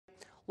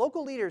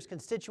Local leaders,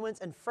 constituents,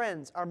 and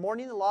friends are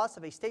mourning the loss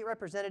of a state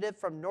representative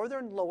from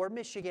northern Lower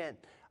Michigan.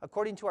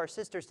 According to our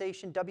sister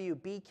station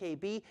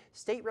WBKB,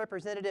 State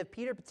Representative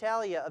Peter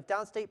Battaglia of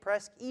downstate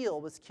Presque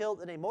Isle was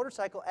killed in a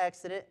motorcycle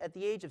accident at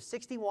the age of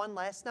 61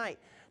 last night.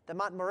 The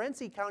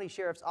Montmorency County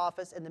Sheriff's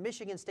Office and the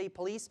Michigan State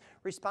Police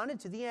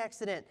responded to the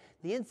accident.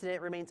 The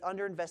incident remains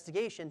under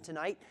investigation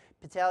tonight.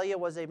 Battaglia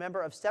was a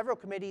member of several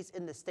committees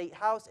in the State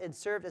House and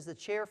served as the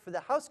chair for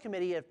the House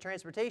Committee of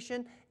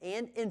Transportation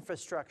and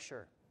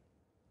Infrastructure.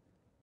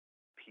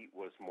 Pete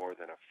was more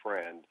than a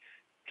friend.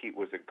 Pete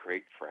was a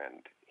great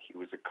friend. He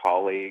was a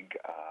colleague.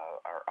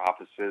 Our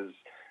offices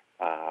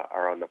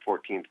are on the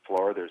 14th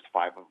floor. There's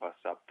 5 of us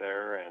up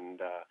there, and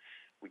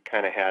we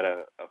kind of had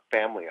a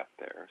family up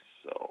there.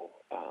 So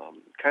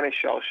kind of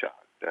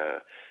shell-shocked.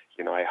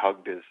 You know, I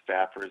hugged his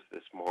staffers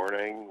this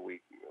morning.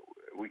 We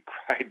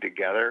cried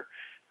together.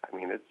 I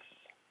mean,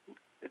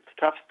 it's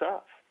tough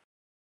stuff.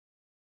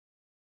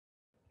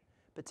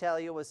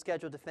 Battaglia was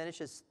scheduled to finish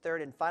his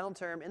 3rd and final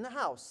term in the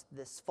House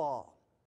this fall.